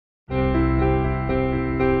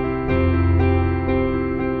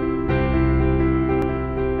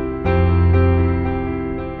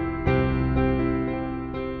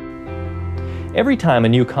Every time a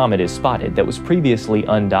new comet is spotted that was previously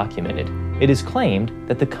undocumented, it is claimed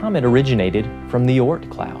that the comet originated from the Oort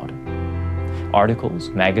Cloud. Articles,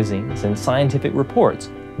 magazines, and scientific reports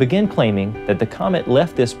begin claiming that the comet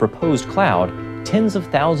left this proposed cloud tens of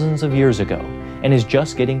thousands of years ago and is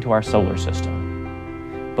just getting to our solar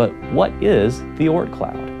system. But what is the Oort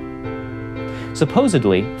Cloud?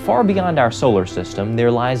 Supposedly, far beyond our solar system, there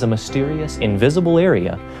lies a mysterious, invisible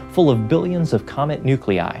area full of billions of comet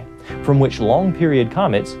nuclei, from which long-period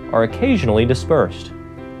comets are occasionally dispersed.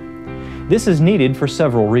 This is needed for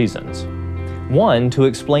several reasons. One, to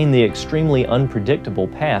explain the extremely unpredictable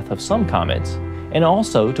path of some comets, and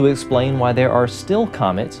also to explain why there are still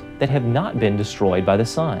comets that have not been destroyed by the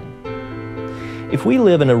Sun. If we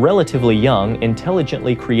live in a relatively young,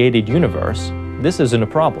 intelligently created universe, this isn't a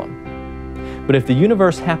problem. But if the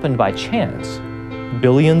universe happened by chance,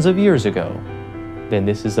 billions of years ago, then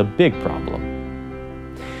this is a big problem.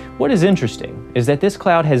 What is interesting is that this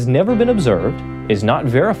cloud has never been observed, is not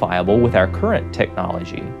verifiable with our current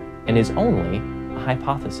technology, and is only a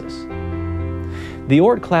hypothesis. The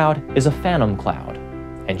Oort Cloud is a phantom cloud,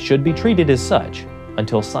 and should be treated as such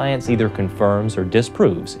until science either confirms or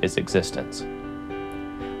disproves its existence.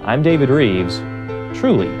 I'm David Rives.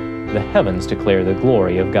 Truly, the heavens declare the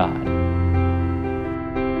glory of God.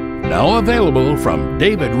 Now available from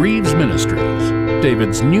David Rives Ministries,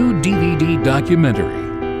 David's new DVD documentary,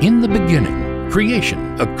 In the Beginning,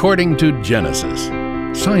 Creation According to Genesis.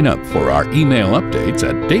 Sign up for our email updates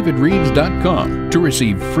at davidrives.com to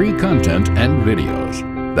receive free content and videos.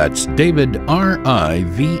 That's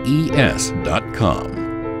davidrives.com.